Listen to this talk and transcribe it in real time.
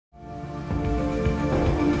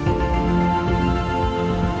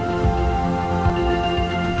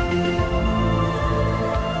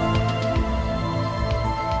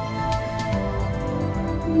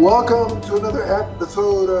Welcome to another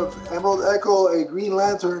episode of Emerald Echo, a Green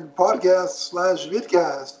Lantern podcast /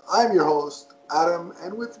 Vidcast. I'm your host, Adam,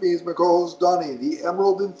 and with me is my co-host, Donnie, the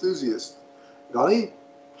Emerald enthusiast. Donnie?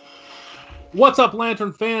 What's up,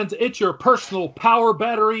 Lantern fans? It's your personal power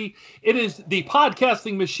battery. It is the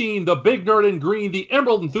podcasting machine, the big nerd in green, the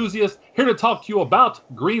Emerald enthusiast, here to talk to you about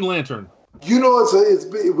Green Lantern. You know,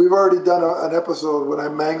 we've already done an episode when I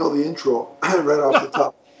mangle the intro right off the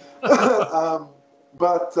top.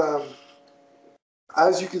 But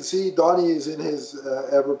as you can see, Donnie is in his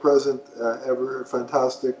ever-present,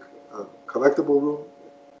 ever-fantastic collectible room.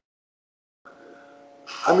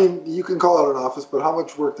 I mean, you can call it an office, but how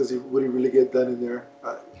much work would he really get done in there?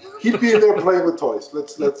 He'd be in there playing with toys.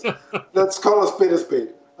 Let's call a spade a spade.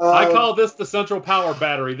 I call this the central power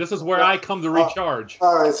battery. This is where I come to recharge.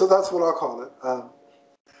 All right, so that's what I'll call it.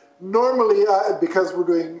 Normally, because we're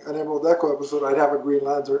doing an Emerald Echo episode, I'd have a Green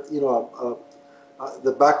Lantern,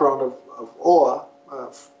 the background of Oa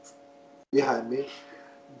behind me.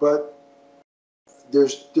 But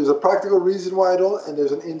there's a practical reason why I don't, and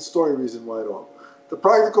there's an in-story reason why I don't. The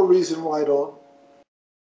practical reason why I don't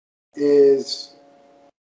is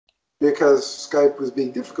because Skype was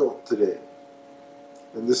being difficult today.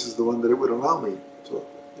 And this is the one that it would allow me. So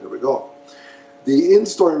there we go. The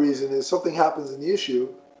in-story reason is something happens in the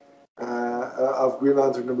issue of Green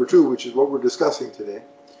Lantern number 2, which is what we're discussing today.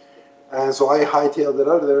 And so I hightailed it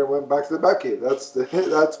out of there and went back to the Batcave.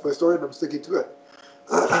 That's my story, and I'm sticking to it.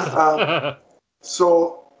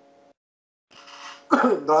 So,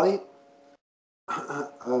 Donnie,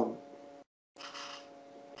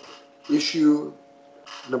 issue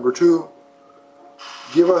number 2.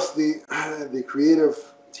 Give us the creative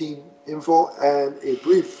team info and a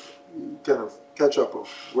brief kind of catch up of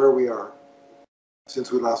where we are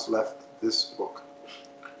since we last left this book.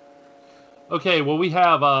 Okay, well, we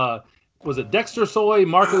have was it Dexter Soy,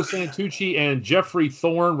 Marco Santucci, and Jeffrey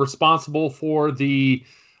Thorne responsible for the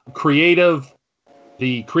creative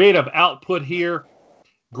output here.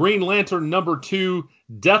 Green Lantern number 2,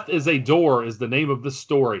 Death is a Door is the name of the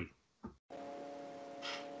story.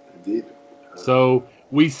 Indeed. So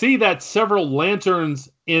we see that several Lanterns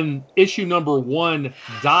in issue number 1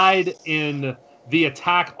 died in the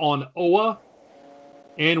attack on Oa.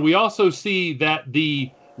 And we also see that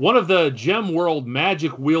one of the Gem World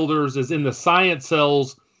magic wielders is in the science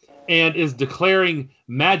cells and is declaring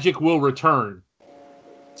magic will return.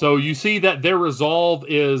 So you see that their resolve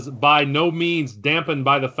is by no means dampened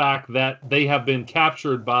by the fact that they have been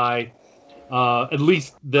captured by, at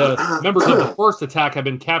least the members of the first attack have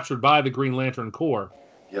been captured by the Green Lantern Corps.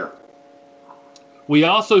 Yeah. We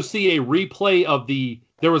also see a replay of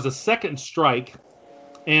there was a second strike,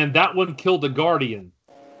 and that one killed a Guardian.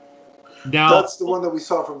 Now, that's the one that we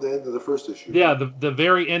saw from the end of the first issue. Yeah, the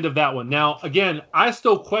very end of that one. Now, again, I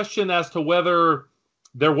still question as to whether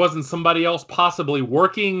there wasn't somebody else possibly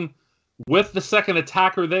working with the second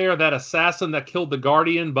attacker there, that assassin that killed the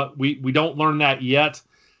Guardian, but we don't learn that yet.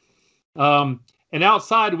 And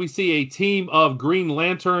outside, we see a team of Green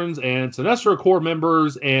Lanterns and Sinestro Corps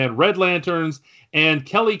members and Red Lanterns and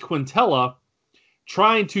Kelly Quintella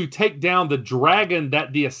trying to take down the dragon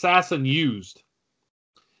that the assassin used.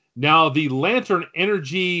 Now, the Lantern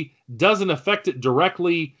energy doesn't affect it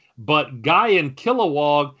directly, but Guy and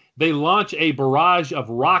Kilowog, they launch a barrage of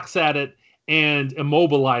rocks at it and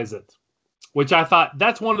immobilize it, which I thought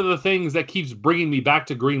that's one of the things that keeps bringing me back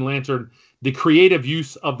to Green Lantern, the creative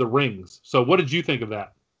use of the rings. So what did you think of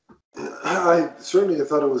that? I certainly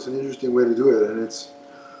thought it was an interesting way to do it, and it's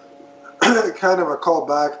kind of a call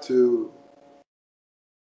back to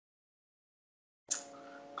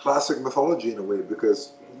classic mythology in a way,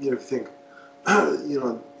 because if you think,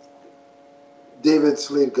 David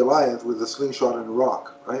slayed Goliath with a slingshot and a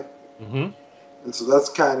rock, right? Mm-hmm. And so that's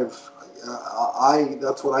kind of,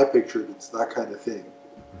 that's what I pictured. It's that kind of thing.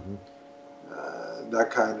 Mm-hmm. That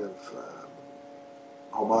kind of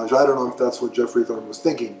homage. I don't know if that's what Jeffrey Thorne was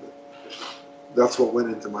thinking, but that's what went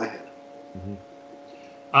into my head.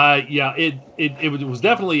 Mm-hmm. Yeah, it was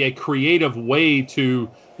definitely a creative way to,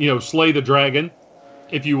 slay the dragon,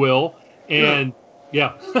 if you will. And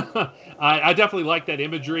yeah, I definitely like that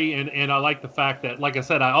imagery, and I like the fact that, like I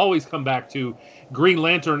said, I always come back to Green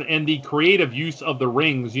Lantern and the creative use of the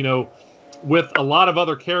rings. With a lot of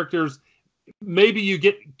other characters, maybe you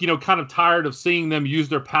get, kind of tired of seeing them use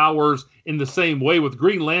their powers in the same way. With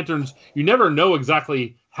Green Lanterns, you never know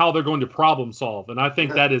exactly how they're going to problem solve, and I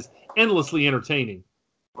think that is endlessly entertaining.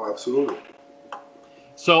 Oh, absolutely.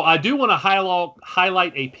 So I do want to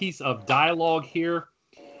highlight a piece of dialogue here.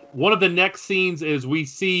 One of the next scenes is we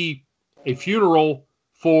see a funeral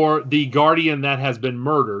for the Guardian that has been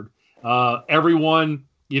murdered. Everyone,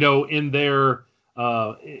 in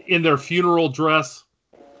their funeral dress.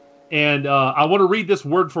 And I want to read this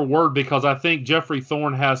word for word because I think Jeffrey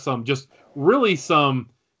Thorne has some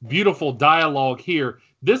beautiful dialogue here.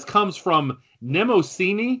 This comes from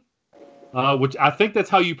Nemosini, which I think that's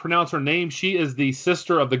how you pronounce her name. She is the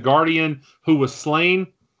sister of the Guardian who was slain.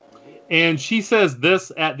 And she says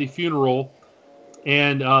this at the funeral.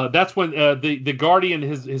 And that's when the Guardian,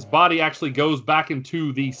 his body actually goes back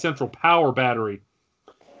into the central power battery.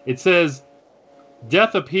 It says,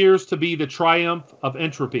 "Death appears to be the triumph of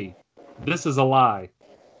entropy. This is a lie.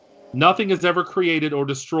 Nothing is ever created or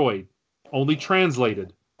destroyed, only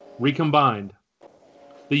translated, recombined.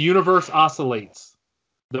 The universe oscillates.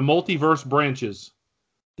 The multiverse branches.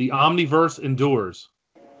 The omniverse endures.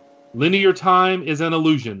 Linear time is an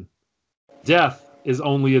illusion. Death is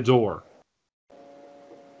only a door."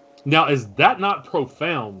 Now, is that not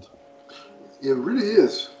profound? It really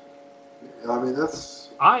is. I mean, that's...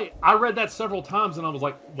 I read that several times and I was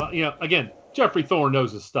like, well, again, Jeffrey Thorne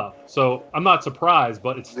knows his stuff. So I'm not surprised,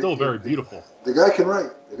 but it's still very beautiful. The guy can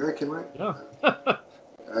write. Yeah.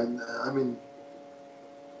 And, I mean,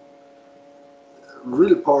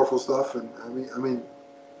 really powerful stuff. And,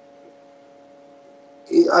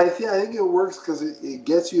 I think it works because it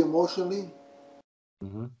gets you emotionally.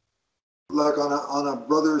 Mm-hmm. Like on a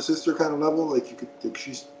brother or sister kind of level, like you could think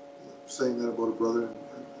she's saying that about a brother and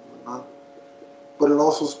whatnot. But it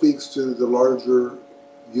also speaks to the larger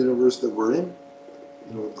universe that we're in,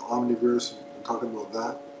 the omniverse, and talking about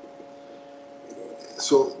that.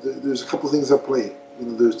 So there's a couple of things at play.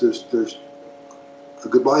 There's a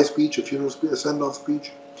goodbye speech, a funeral speech, a send-off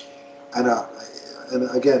speech, and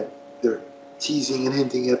again they're teasing and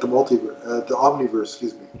hinting at the multiverse, the omniverse.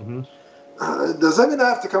 Excuse me. Mm-hmm. Does that mean I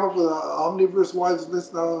have to come up with an Omniverse wives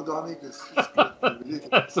list now, Donnie?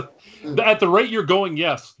 At the rate you're going,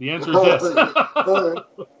 yes. The answer is yes. All right.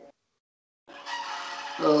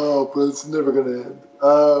 Oh, but it's never going to end.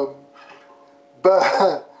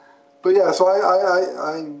 But yeah, so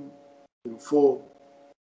I'm in full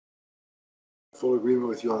agreement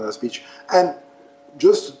with you on that speech. And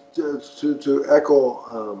just to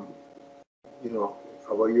echo,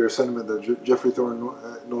 about your sentiment that Jeffrey Thorne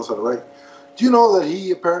knows how to write. Do you know that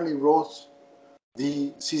he apparently wrote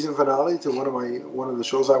the season finale to one of the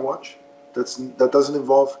shows I watch? That doesn't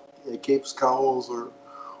involve capes, cowls, or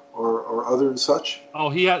other and such. Oh,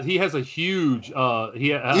 he has a huge. He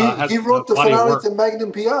wrote the finale to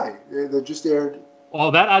Magnum PI that just aired.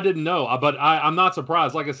 Oh, that I didn't know, but I'm not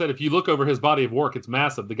surprised. Like I said, if you look over his body of work, it's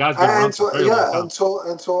massive. The guy's been around for a very long time.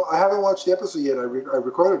 And so I haven't watched the episode yet. I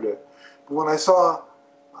recorded it, but when I saw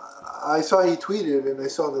he tweeted and I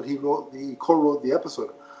saw that he co-wrote the episode.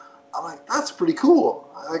 I'm like, that's pretty cool.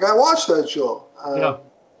 Like, I watched that show. Yeah.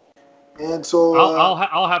 And so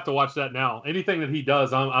I'll have to watch that now. Anything that he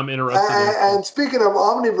does, I'm interested in. And speaking of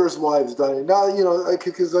Omniverse wives, Donnie, now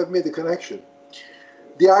because I've made the connection.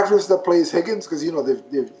 The actress that plays Higgins, because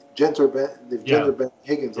they've gender bent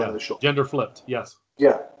Higgins on the show. Gender flipped, yes.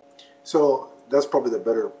 Yeah. So that's probably the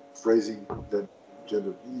better phrasing than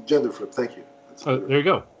gender flip. Thank you. There you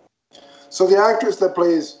go. So the actress that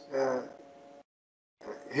plays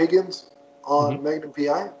Higgins on Magnum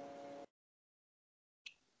PI,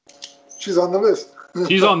 she's on the list.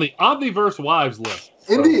 She's on the Omniverse Wives list.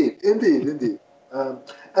 So. Indeed. And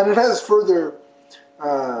it has further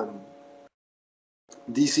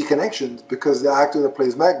DC connections because the actor that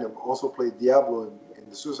plays Magnum also played Diablo in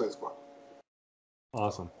the Suicide Squad.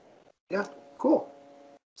 Awesome. Yeah, cool.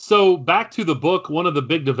 So back to the book, one of the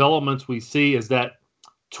big developments we see is that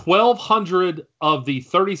 1,200 of the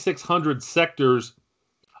 3,600 sectors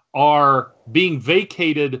are being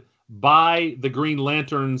vacated by the Green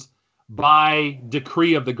Lanterns by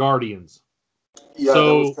decree of the Guardians. Yeah,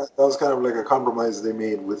 so, that was kind of like a compromise they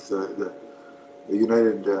made with the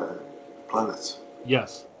United Planets.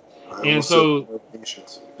 Yes. And so,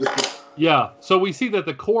 yeah, so we see that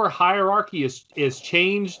the core hierarchy is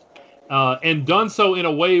changed and done so in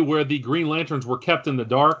a way where the Green Lanterns were kept in the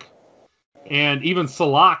dark. And even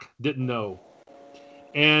Savfk didn't know.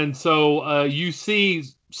 And so you see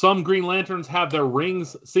some Green Lanterns have their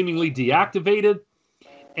rings seemingly deactivated.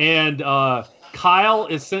 And Kyle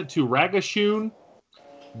is sent to Ragashun.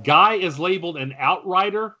 Guy is labeled an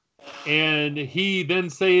outrider. And he then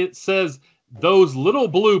says, those little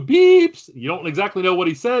blue beeps. You don't exactly know what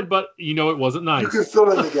he said, but it wasn't nice. You can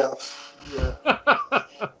fill in the gaps. Yeah.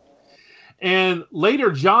 And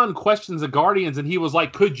later, John questions the Guardians, and he was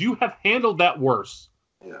like, could you have handled that worse?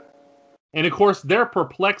 Yeah. And, of course, they're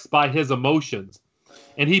perplexed by his emotions.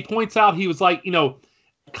 And he points out, he was like,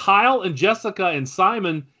 Kyle and Jessica and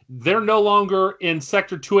Simon, they're no longer in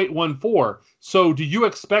Sector 2814. So do you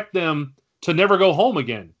expect them to never go home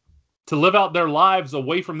again, to live out their lives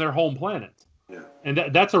away from their home planet? Yeah. And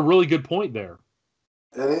that's a really good point there.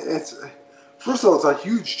 And it's, first of all, it's a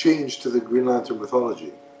huge change to the Green Lantern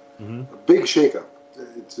mythology. Mm-hmm. A big shakeup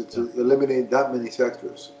to eliminate that many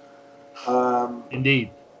sectors.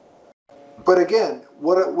 Indeed. But again,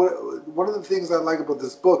 one of the things I like about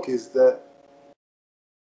this book is that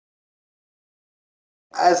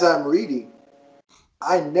as I'm reading,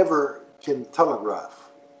 I never can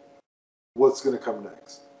telegraph what's going to come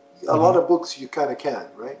next. A lot of books you kind of can,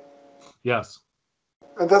 right? Yes.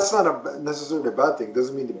 And that's not necessarily a bad thing. It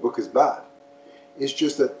doesn't mean the book is bad. It's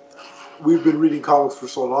just that we've been reading comics for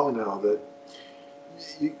so long now that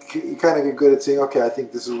you kind of get good at saying, okay, I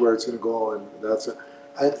think this is where it's going to go, and that's it.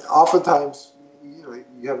 And oftentimes,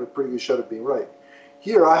 you have a pretty good shot at being right.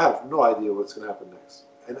 Here, I have no idea what's going to happen next.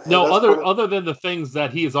 Other than the things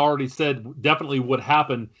that he has already said definitely would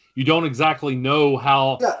happen, you don't exactly know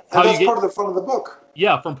how. Yeah, and that's part of the fun of the book.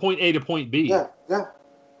 Yeah, from point A to point B. Yeah.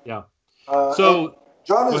 So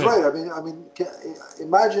John is right. I mean,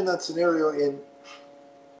 imagine that scenario in.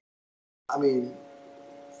 I mean,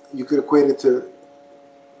 you could equate it to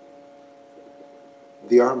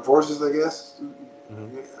the armed forces, I guess.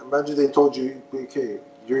 Mm-hmm. Imagine they told you, okay,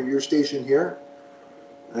 you're stationed here,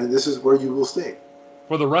 and this is where you will stay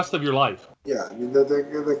for the rest of your life. Yeah, I mean,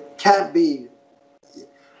 there can't be.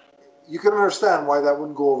 You can understand why that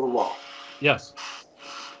wouldn't go over well. Yes.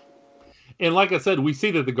 And like I said, we see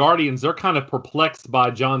that the Guardians, they're kind of perplexed by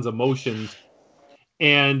John's emotions.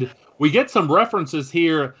 And we get some references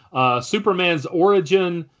here. Superman's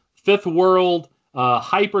origin, Fifth World,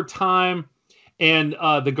 Hyper Time. And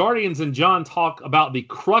the Guardians and John talk about the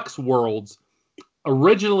Crux worlds.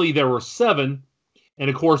 Originally, there were 7. And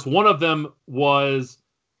of course, one of them was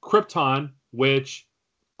Krypton, which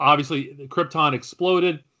obviously Krypton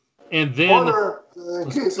exploded. And then... in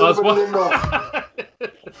case anybody didn't know.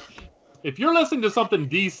 If you're listening to something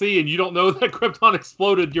DC and you don't know that Krypton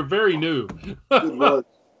exploded, you're very new. Good Lord.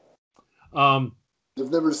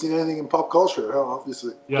 You've never seen anything in pop culture, huh?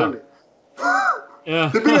 Obviously. Yeah.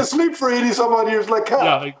 Yeah. They've been asleep for 80-some odd years like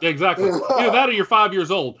cat. Yeah, exactly. Either that or you're 5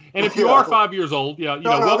 years old. And if you are 5 years old,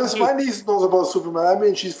 my niece knows about Superman. I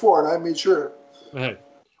mean, she's 4, and I made sure. Hey,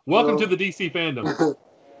 welcome to the DC fandom.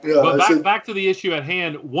 Yeah, but back to the issue at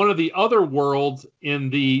hand. One of the other worlds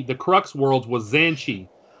in the Crux worlds was Xanchi.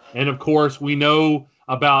 And of course, we know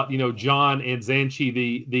about John and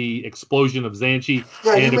Xanchi, the explosion of Xanchi.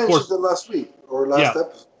 Yeah, and you of mentioned it last week or last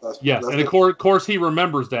episode. Yes, and of course he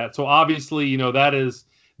remembers that. So obviously, that is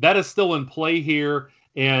still in play here.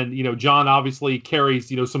 And John obviously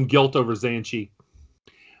carries some guilt over Xanchi.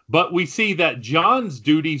 But we see that John's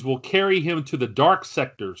duties will carry him to the dark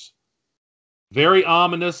sectors. Very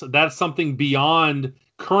ominous. That's something beyond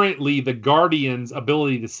currently the Guardians'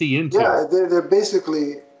 ability to see into. Yeah, they're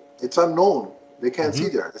basically. It's unknown. They can't see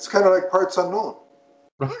there. It's kind of like parts unknown.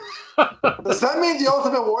 Does that mean the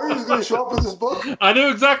Ultimate Warrior is going to show up in this book? I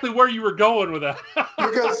knew exactly where you were going with that.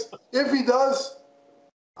 Because if he does,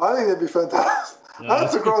 I think that'd be fantastic. Yeah.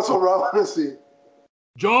 That's a crossover I want to see.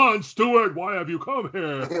 John Stewart, why have you come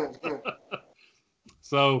here?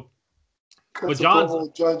 So, but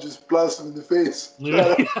John just blasted him in the face.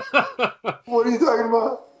 What are you talking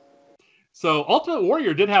about? So Ultimate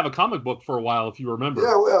Warrior did have a comic book for a while, if you remember.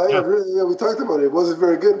 Yeah, we talked about it. It wasn't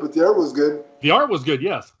very good, but the art was good. The art was good,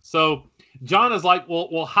 yes. So John is like,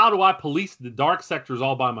 well, how do I police the dark sectors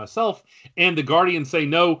all by myself? And the Guardians say,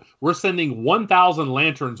 no, we're sending 1,000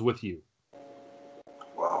 lanterns with you.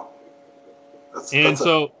 Wow.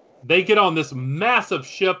 So they get on this massive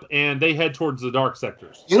ship and they head towards the dark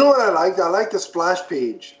sectors. You know what I like? I like the splash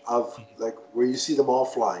page of where you see them all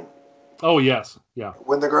flying. Oh, yes. Yeah.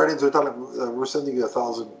 When the Guardians are telling we're sending you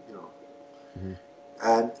 1,000,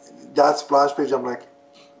 and that splash page, I'm like,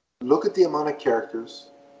 look at the amount of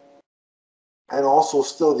characters and also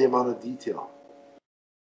still the amount of detail.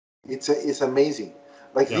 It's amazing.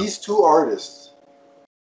 These two artists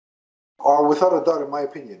are, without a doubt, in my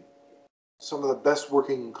opinion, some of the best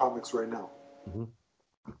working in comics right now. Mm-hmm.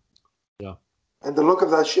 Yeah. And the look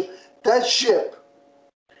of that ship,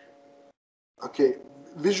 okay,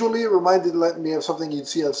 visually, it reminded me of something you'd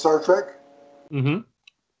see on Star Trek. Mm-hmm.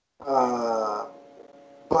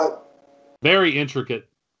 But very intricate.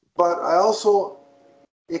 But I also,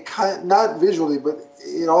 not visually, but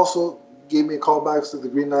it also gave me callbacks to the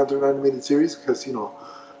Green Lantern animated series because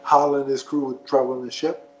Hal and his crew would travel in the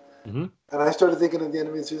ship, and I started thinking of the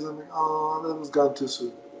animated series. I'm like, oh, that was gone too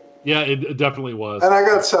soon. Yeah, it definitely was. And I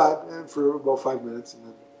got sad for about 5 minutes, and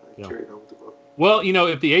then I carried on with the book. Well,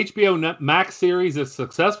 if the HBO Max series is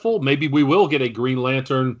successful, maybe we will get a Green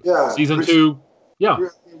Lantern season 2. Yeah.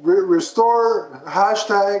 Restore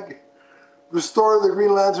the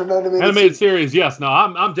Green Lantern animated series. Yes. No,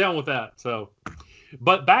 I'm down with that. So,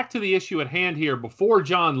 but back to the issue at hand here. Before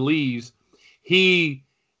John leaves, he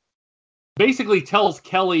basically tells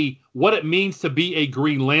Kelly what it means to be a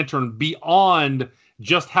Green Lantern beyond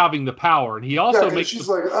just having the power. And he also makes... she's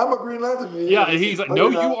like, I'm a Green Lantern. Yeah, and he's like, no,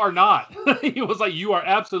 you are not. He was like, you are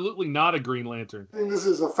absolutely not a Green Lantern. I think this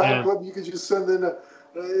is a fan club. You could just send in a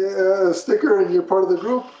sticker and you're part of the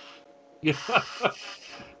group. Yeah.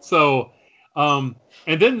 So, and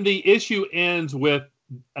then the issue ends with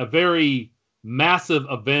a very massive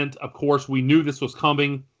event. Of course, we knew this was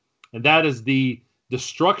coming, and that is the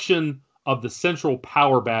destruction of the central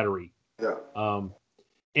power battery. Yeah.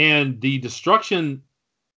 And the destruction,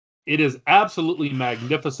 it is absolutely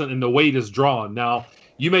magnificent in the way it is drawn. Now,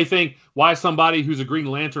 you may think why somebody who's a Green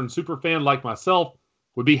Lantern superfan like myself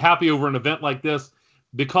would be happy over an event like this,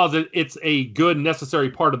 because it's a good,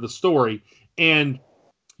 necessary part of the story. And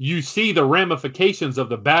you see the ramifications of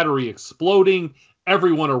the battery exploding.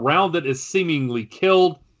 Everyone around it is seemingly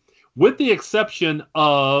killed, with the exception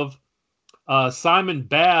of Simon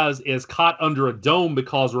Baz is caught under a dome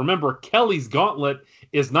because, remember, Kelly's gauntlet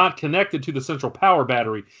is not connected to the central power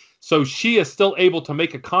battery. So she is still able to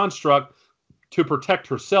make a construct to protect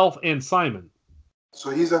herself and Simon. So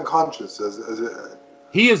he's unconscious.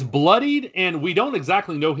 He is bloodied, and we don't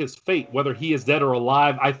exactly know his fate, whether he is dead or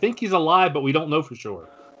alive. I think he's alive, but we don't know for sure.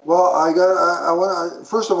 Well,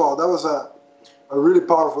 first of all, that was a really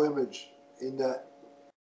powerful image in that,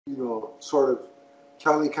 sort of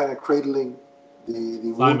Kelly kind of cradling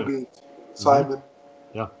the wounded Simon.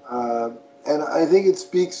 Yeah. And I think it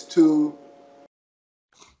speaks to,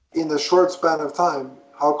 in the short span of time,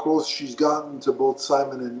 how close she's gotten to both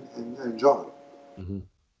Simon and John. Mm-hmm.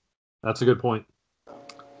 That's a good point.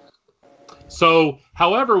 So,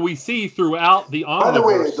 however, we see throughout the Omniverse... By the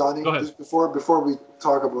way, Donnie, just before we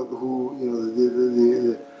talk about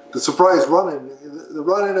who, the surprise run-in, the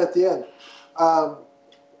run-in at the end.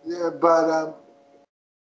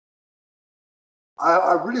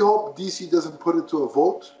 I really hope DC doesn't put it to a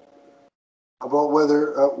vote about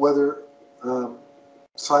whether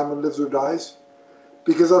Simon lives or dies,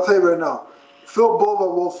 because I'll tell you right now, Phil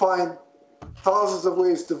Bova will find thousands of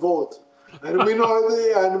ways to vote, and we know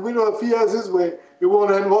if he has his way, it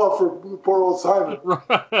won't end well for poor old Simon.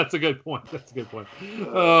 That's a good point.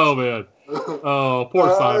 Oh man, poor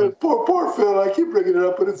Simon. Poor Phil. I keep bringing it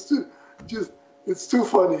up, but it's too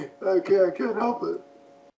funny. I can't help it.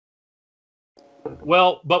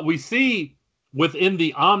 Well, but we see within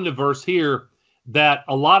the Omniverse here that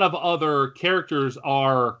a lot of other characters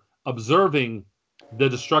are observing the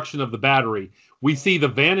destruction of the battery. We see the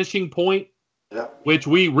Vanishing Point, which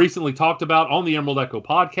we recently talked about on the Emerald Echo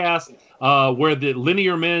podcast, where the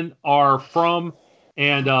Linear Men are from.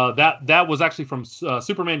 And that was actually from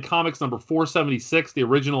Superman Comics number 476, the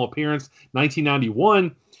original appearance,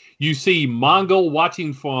 1991. You see Mongol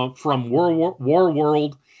watching from War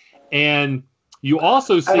World, and you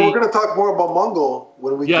also see... And we're going to talk more about Mongol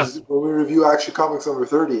when we review Action Comics number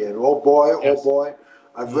 30. And oh boy,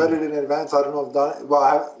 I've read it in advance. I don't know if Donnie...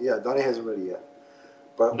 Well, Donnie hasn't read it yet.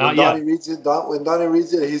 But when Donnie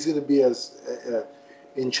reads it, he's going to be as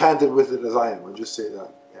enchanted with it as I am. I'll just say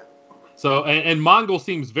that. Yeah. So, and Mongol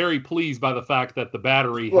seems very pleased by the fact that the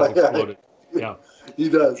battery has exploded. Yeah. He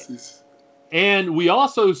does. And we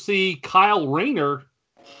also see Kyle Rayner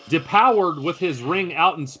depowered with his ring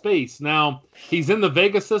out in space. Now, he's in the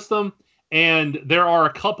Vega system, and there are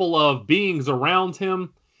a couple of beings around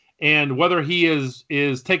him, and whether he is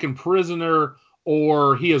taken prisoner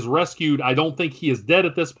or he is rescued, I don't think he is dead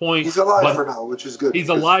at this point. He's alive for now, which is good. He's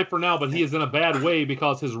alive for now, but he is in a bad way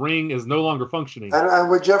because his ring is no longer functioning. And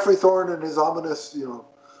with Jeffrey Thorne and his ominous,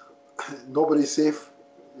 nobody's safe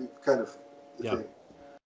kind of thing.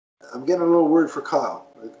 I'm getting a little worried for Kyle.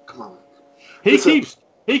 Come on. He keeps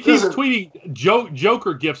tweeting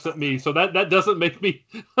Joker gifts at me, so that doesn't make me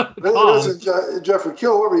calm. Listen, Jeffrey,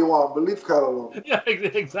 kill whoever you want, but leave Kyle alone. Yeah,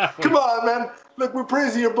 exactly. Come on, man. Look, we're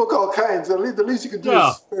praising your book all kinds. The least you can do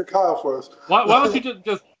is spare Kyle for us. Why don't you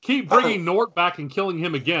just keep bringing Nort back and killing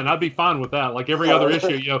him again? I'd be fine with that. Like every other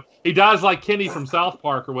issue, he dies like Kenny from South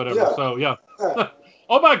Park or whatever. Yeah. So yeah.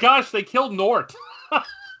 Oh my gosh, they killed Nort.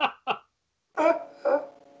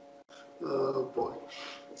 Oh boy.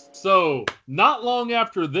 So, not long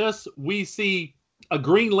after this, we see a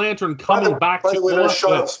Green Lantern coming back to By the way, that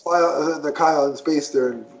shot of the Kyle in space there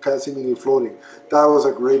and kind of seemingly floating, that was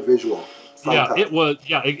a great visual. Fantastic. Yeah, it was.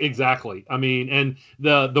 Yeah, exactly. I mean, and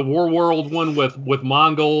the War World one with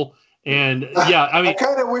Mongol And yeah, I mean, I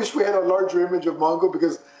kind of wish we had a larger image of Mongo,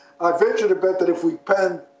 because I venture to bet that if we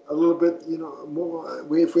panned a little bit, more,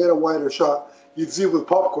 if we had a wider shot, you'd see it with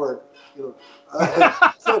popcorn,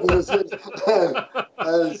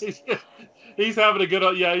 he's having a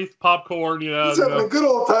good, he's popcorn, he's having a good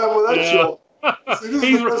old time with that show. See, this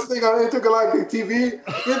is the best thing on intergalactic TV,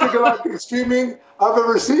 intergalactic streaming I've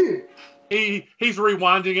ever seen. He's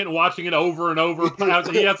rewinding it and watching it over and over.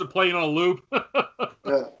 He has it playing on a loop.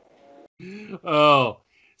 Yeah. Oh,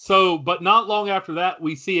 so, but not long after that,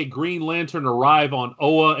 we see a Green Lantern arrive on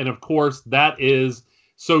Oa, and of course, that is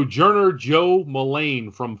Sojourner Jo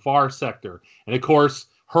Mullein from Far Sector. And of course,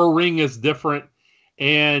 her ring is different.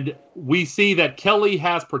 And we see that Kelly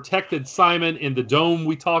has protected Simon in the dome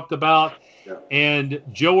we talked about. Yeah. And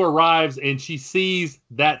Jo arrives, and she sees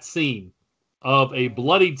that scene of a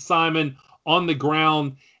bloodied Simon on the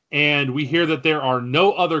ground. And we hear that there are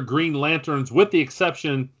no other Green Lanterns, with the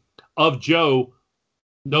exception of Jo,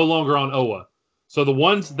 no longer on Oa. So the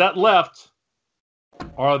ones that left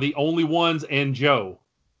are the only ones, and Jo.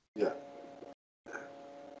 Yeah.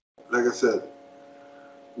 Like I said,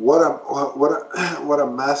 what a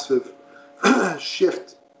massive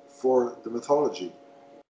shift for the mythology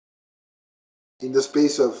in the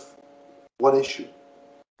space of one issue.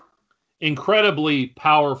 Incredibly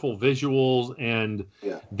powerful visuals, and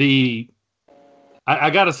I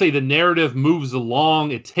got to say, the narrative moves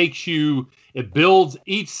along. It takes you,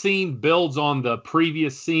 each scene builds on the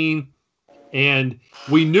previous scene. And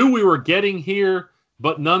we knew we were getting here,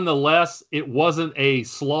 but nonetheless, it wasn't a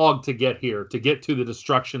slog to get here, to get to the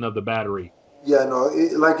destruction of the battery. Yeah, no,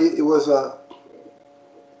 it was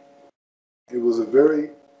a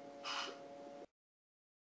very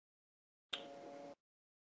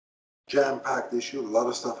jam-packed issue, a lot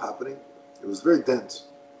of stuff happening. It was very dense.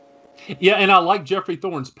 Yeah, and I like Jeffrey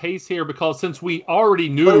Thorne's pace here, because since we already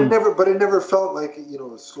knew, but it never felt like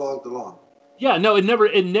it slogged along. Yeah, no, it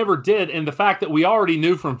never did. And the fact that we already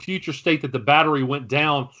knew from Future State that the battery went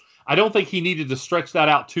down, I don't think he needed to stretch that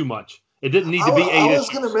out too much. It didn't need to be 8 issues. I was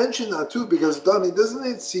going to mention that too, because Donnie, doesn't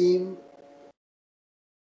it seem,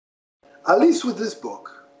 at least with this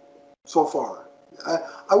book so far,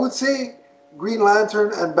 I would say Green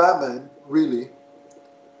Lantern and Batman, really,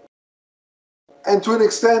 and to an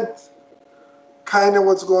extent, kind of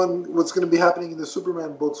what's going to be happening in the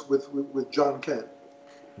Superman books with John Kent.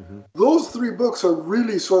 Mm-hmm. Those 3 books are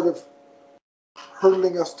really sort of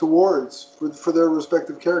hurtling us towards, for their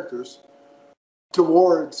respective characters,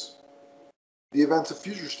 towards the events of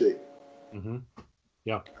Future State. Mm-hmm.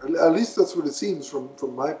 Yeah. At least that's what it seems from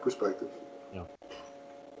my perspective. Yeah.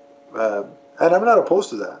 And I'm not opposed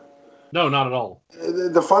to that. No, not at all.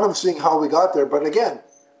 The fun of seeing how we got there, but again,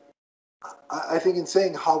 I think in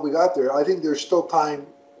saying how we got there, I think there's still time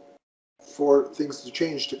for things to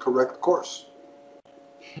change to correct course.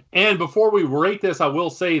 And before we rate this, I will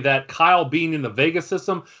say that Kyle being in the Vega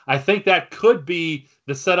system, I think that could be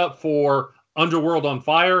the setup for Underworld on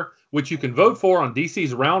Fire, which you can vote for on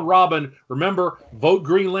DC's Round Robin. Remember, vote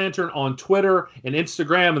Green Lantern on Twitter and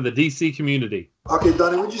Instagram and the DC community. Okay,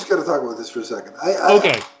 Donnie, we just got to talk about this for a second.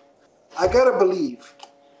 Okay. I got to believe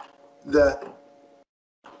that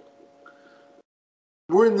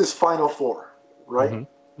we're in this Final Four, right?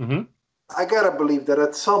 Mm-hmm. Mm-hmm. I got to believe that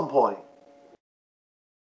at some point,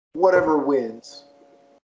 whatever wins,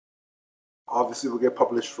 obviously will get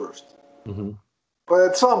published first. Mm-hmm. But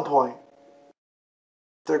at some point,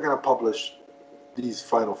 they're going to publish these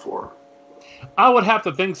Final Four. I would have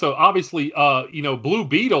to think so. Obviously, Blue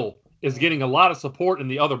Beetle is getting a lot of support in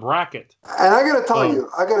the other bracket. And I got to tell you,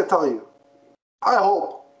 I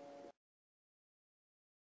hope.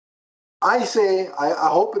 I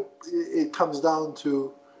hope it comes down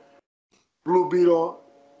to Blue Beetle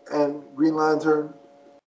and Green Lantern,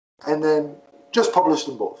 and then just publish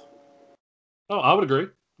them both. Oh, I would agree.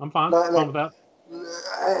 I'm fine. Fine with that.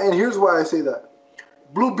 And here's why I say that.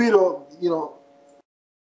 Blue Beetle,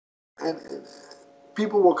 and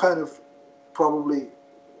people will kind of probably,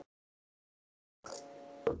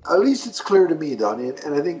 at least it's clear to me, Donnie,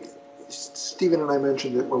 and I think Stephen and I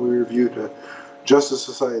mentioned it when we reviewed Justice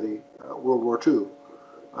Society World War II,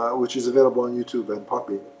 which is available on YouTube and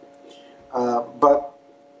Podbean. But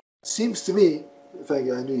seems to me, thank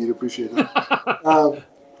you, I knew you'd appreciate that.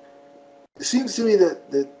 It seems to me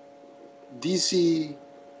that DC,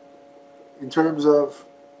 in terms of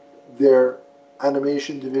their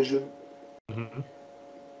animation division mm-hmm.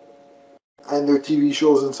 and their TV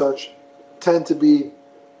shows and such, tend to be,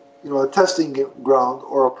 a testing ground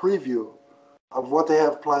or a preview of what they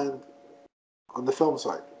have planned on the film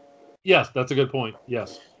side. Yes, that's a good point.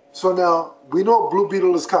 Yes. So now we know Blue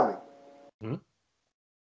Beetle is coming. Mm-hmm.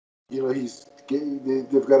 You know,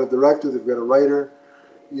 they've got a director, they've got a writer.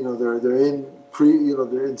 You know,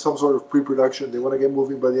 they're in some sort of pre-production. They want to get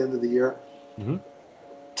moving by the end of the year. Mm-hmm.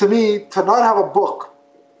 To me, to not have a book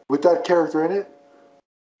with that character in it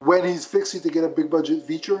when he's fixing to get a big budget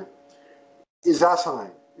feature is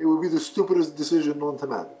asinine. It would be the stupidest decision known to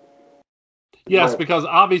man. Yes, because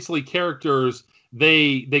obviously characters,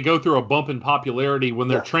 they go through a bump in popularity when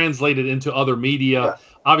they're translated into other media. Yeah.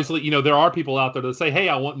 Obviously, you know, there are people out there that say, hey,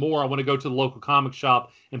 I want more. I want to go to the local comic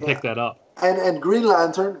shop and pick that up. And Green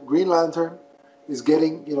Lantern is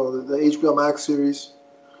getting, you know, the HBO Max series.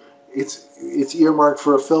 It's earmarked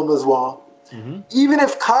for a film as well. Mm-hmm. Even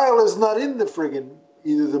if Kyle is not in the friggin'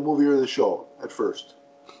 either the movie or the show at first.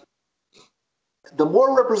 The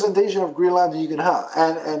more representation of Green Lantern you can have,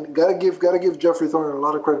 and gotta give Jeffrey Thorne a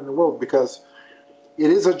lot of credit in the world, because it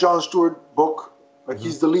is a Jon Stewart book, like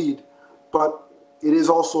he's the lead, but it is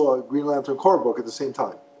also a Green Lantern core book at the same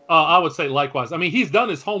time. I would say likewise. I mean, he's done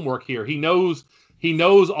his homework here. He knows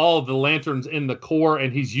all of the lanterns in the core,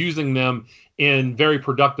 and he's using them in very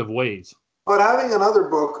productive ways. But having another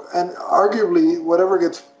book, and arguably whatever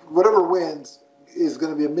wins is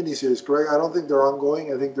going to be a miniseries, correct? I don't think they're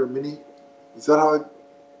ongoing. I think they're mini. Is that how it?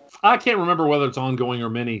 I can't remember whether it's ongoing or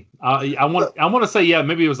mini. I want to say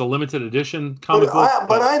maybe it was a limited edition comic book.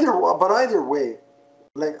 But either way,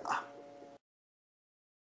 like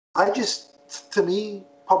to me,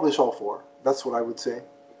 publish all four. That's what I would say,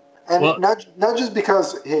 and not just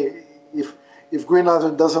because if Green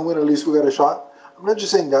Lantern doesn't win, at least we got a shot. I'm not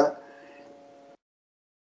just saying that.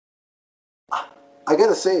 I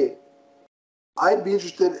gotta say, I'd be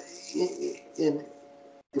interested in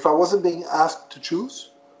if I wasn't being asked to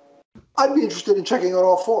choose, I'd be interested in checking out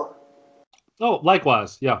all four. Oh,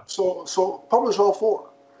 likewise, yeah. So publish all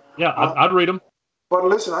four. Yeah, I'd read them. But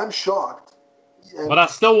listen, I'm shocked. But I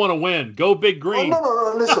still want to win. Go Big Green.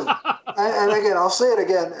 No, listen. and again, I'll say it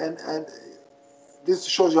again, and this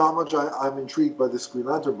shows you how much I'm intrigued by this Green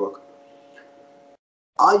Lantern book.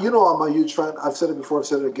 I'm a huge fan. I've said it before. I've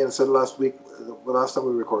said it again. I said it last week, the last time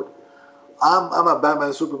we recorded. I'm a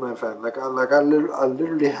Batman Superman fan. I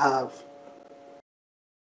literally have.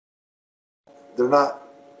 They're not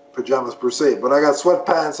pajamas per se, but I got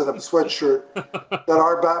sweatpants and a sweatshirt that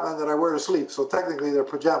are Batman that I wear to sleep. So technically, they're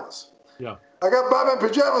pajamas. Yeah. I got Batman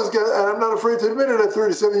pajamas, and I'm not afraid to admit it. At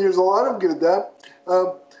 37 years old, I don't give a damn.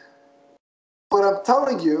 But I'm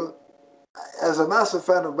telling you, as a massive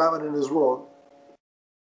fan of Batman in his world,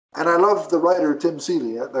 and I love the writer Tim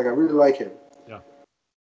Seeley. I really like him. Yeah.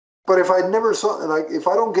 But if I never saw, if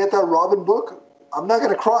I don't get that Robin book, I'm not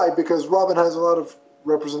going to cry, because Robin has a lot of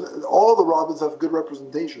all the Robins have good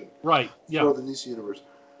representation. Right. Yeah. For the DC universe,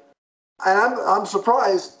 and I'm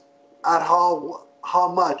surprised at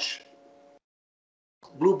how much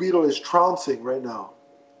Blue Beetle is trouncing right now.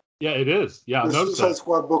 Yeah, it is. Yeah, the Suicide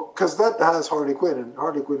Squad book, because that has Harley Quinn, and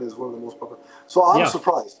Harley Quinn is one of the most popular. So I'm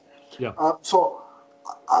surprised. Yeah. So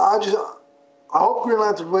I hope Green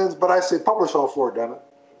Lantern wins, but I say publish all four, damn it.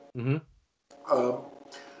 Mm-hmm.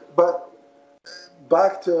 But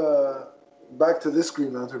back to this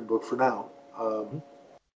Green Lantern book for now.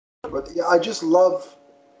 But yeah, I just love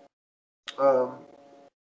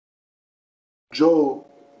Joe's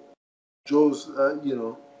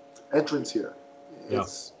entrance here.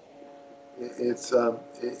 It's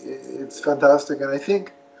fantastic, and I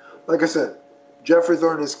think, like I said, Jeffrey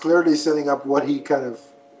Thorne is clearly setting up what he kind of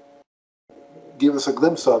gave us a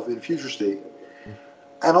glimpse of in Future State.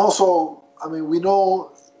 And also, I mean, we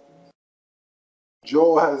know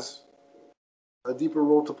Joe has a deeper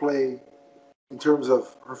role to play in terms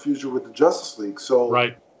of her future with the Justice League. So,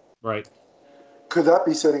 right. Could that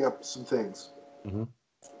be setting up some things? Mm-hmm.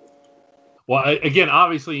 Well, again,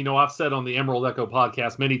 obviously, I've said on the Emerald Echo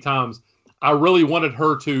podcast many times, I really wanted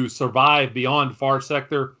her to survive beyond Far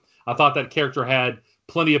Sector. I thought that character had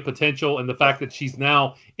plenty of potential, and the fact that she's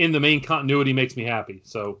now in the main continuity makes me happy.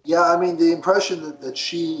 So yeah, I mean, the impression that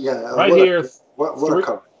she right here, what a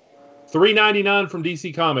cover, $3.99 from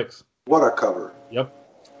DC Comics. What a cover! Yep,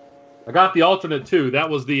 I got the alternate too. That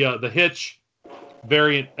was the Hitch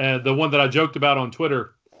variant, the one that I joked about on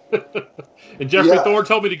Twitter. And Jeffrey Thorne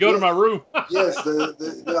told me to go to my room. Yes, I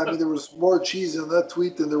mean, there was more cheese in that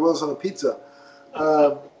tweet than there was on a pizza.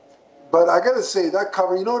 But I got to say, that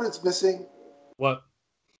cover, you know what it's missing? What?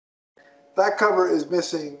 That cover is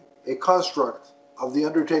missing a construct of The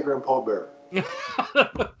Undertaker and Paul Bearer.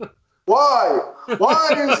 Why? Why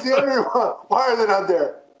are they not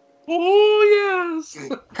there? Oh, yes.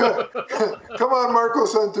 Come on, Marco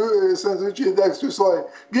Santucci and Dexter Sloy.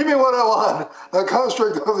 Give me what I want. A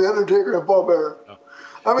construct of The Undertaker and Paul Bearer.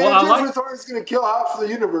 I mean, Jeffrey Thorne is going to kill half of the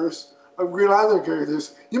universe. of Green Lantern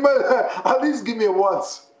characters. You might at least give me a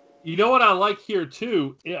once. You know what I like here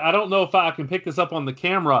too? I don't know if I can pick this up on the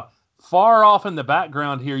camera. Far off in the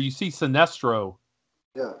background here, you see Sinestro.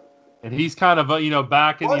 Yeah. And he's kind of,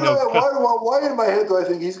 back and, Why in my head do I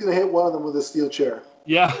think he's going to hit one of them with a steel chair?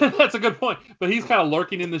 Yeah, that's a good point. But he's kind of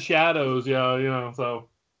lurking in the shadows, so.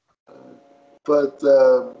 But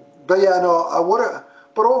yeah, no,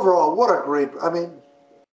 but overall, what a great, I mean,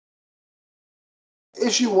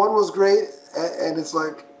 issue 1 was great, and it's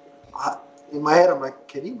like, in my head, I'm like,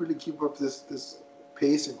 can he really keep up this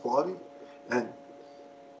pace and quality? And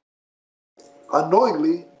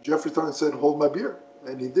unknowingly, Jeffrey Thorne said, hold my beer.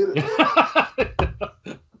 And he did it.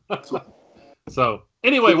 So,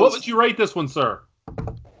 anyway, what would you rate this one, sir?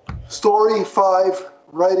 Story 5,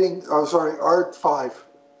 art 5.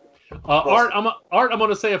 Art, I'm going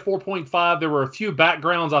to say a 4.5. There were a few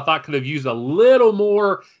backgrounds I thought could have used a little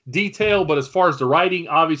more detail, but as far as the writing,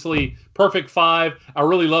 obviously, perfect 5. I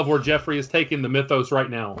really love where Jeffrey is taking the mythos right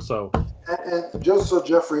now. So, and just so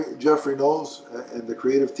Jeffrey knows, and the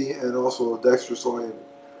creative team, and also Dexter Soy and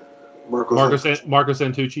Marco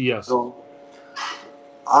Santucci, yes. So,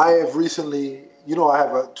 I have recently, I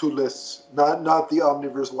have 2 lists, not the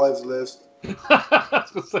Omniverse Lives list,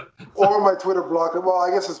 or my Twitter block. Well, I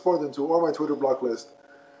guess it's more than 2, or my Twitter block list.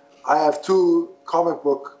 I have 2 comic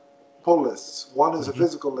book pull lists. One is a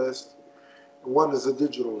physical list, and one is a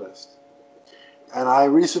digital list. And I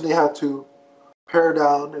recently had to pare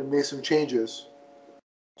down and make some changes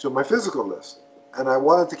to my physical list. And I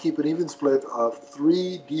wanted to keep an even split of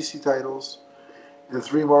 3 DC titles and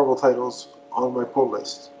 3 Marvel titles on my pull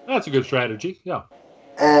list. That's a good strategy, yeah.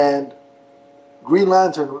 And Green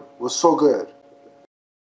Lantern was so good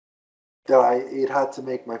that it had to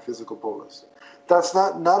make my physical pull list. That's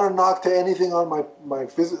not a knock to anything on my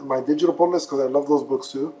digital pull list, because I love those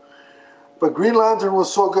books too. But Green Lantern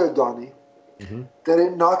was so good, Donnie, that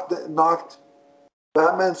it knocked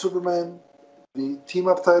Batman, Superman, the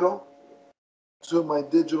team-up title, to my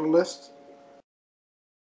digital list,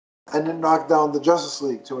 and it knocked down the Justice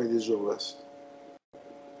League to my digital list.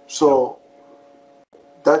 So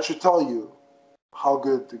that should tell you how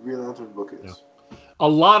good the Green Lantern book is. Yeah. A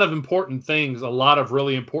lot of important things, a lot of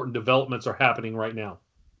really important developments are happening right now.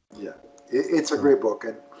 Yeah, it's a great book,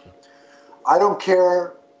 and I don't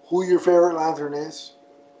care who your favorite Lantern is.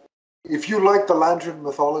 If you like the Lantern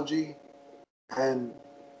mythology and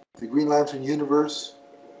the Green Lantern universe,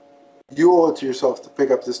 you owe it to yourself to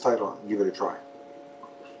pick up this title and give it a try.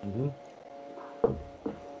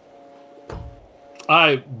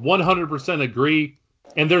 I 100% agree.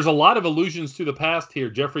 And there's a lot of allusions to the past here.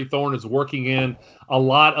 Jeffrey Thorne is working in a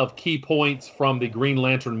lot of key points from the Green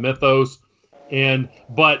Lantern mythos,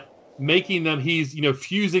 but making them, he's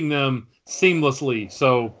fusing them seamlessly.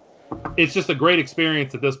 So it's just a great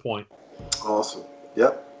experience at this point. Awesome.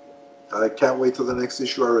 Yep. I can't wait till the next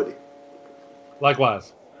issue already.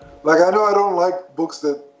 Likewise. Like, I know I don't like books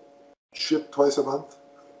that ship twice a month,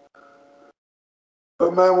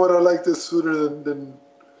 but man, would I like this sooner than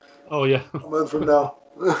oh yeah, a month from now.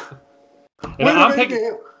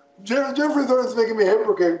 Jeffrey Thorne's making me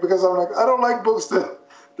hypocrite, because I'm like, I don't like books that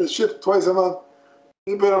ship twice a month,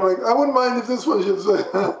 but I'm like, I wouldn't mind if this one ships.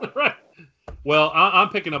 Right. Well, I'm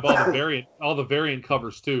picking up all the variant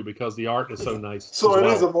covers too, because the art is so nice. So it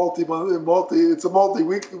is a it's a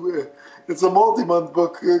multi-week, it's a multi-month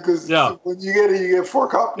book, because when you get it, you get 4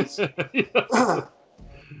 copies.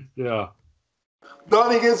 Yeah.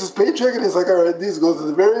 Donnie gets his paycheck and he's like, all right, these go to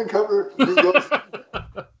the variant cover. These go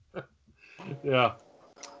Yeah.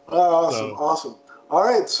 Awesome. All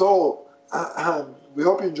right, so we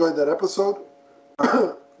hope you enjoyed that episode.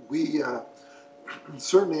 We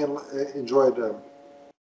certainly enjoyed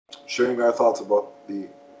sharing our thoughts about the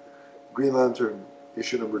Green Lantern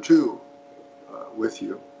issue number 2 with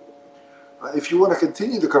you. If you want to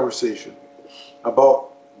continue the conversation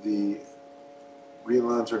about the Green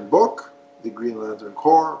Lantern book, the Green Lantern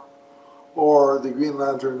Corps, or the Green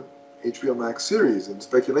Lantern HBO Max series and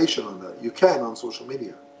speculation on that, you can on social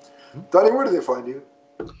media. Donnie, where do they find you?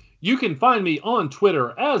 You can find me on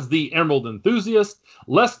Twitter as the Emerald Enthusiast.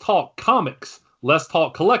 Let's talk comics. Let's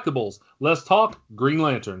talk collectibles. Let's talk Green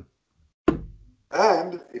Lantern.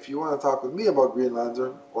 And if you want to talk with me about Green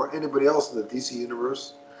Lantern or anybody else in the DC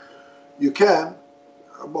universe, you can.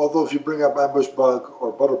 Although if you bring up Ambush Bug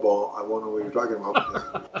or Butterball, I won't know what you're talking about.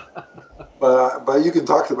 But you can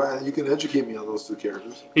talk about, you can educate me on those 2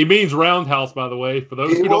 characters. He means Roundhouse, by the way, for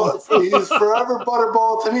those who don't know. He's forever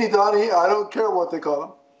Butterball to me, Donnie. I don't care what they call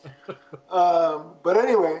him. But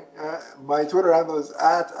anyway, my Twitter handle is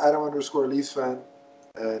 @Adam_LeafsFan,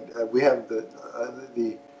 and we have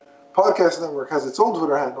the Podcast Network has its own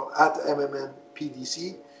Twitter handle at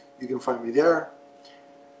MMNPDC. You can find me there.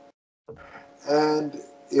 And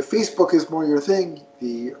if Facebook is more your thing,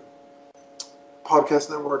 the Podcast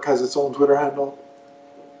Network has its own Twitter handle.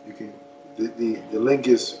 You can the link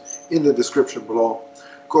is in the description below.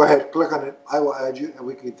 Go ahead, click on it. I will add you, and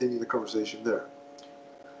we can continue the conversation there.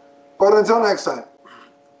 But until next time,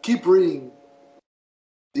 keep reading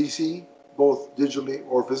DC, both digitally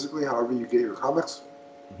or physically, however you get your comics.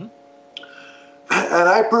 Mm-hmm. And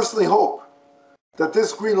I personally hope that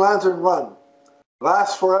this Green Lantern run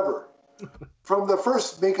lasts forever. From the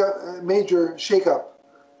first major shakeup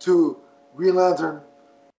to Green Lantern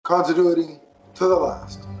continuity to the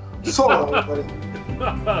last. So long, everybody.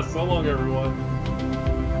 So long, everyone.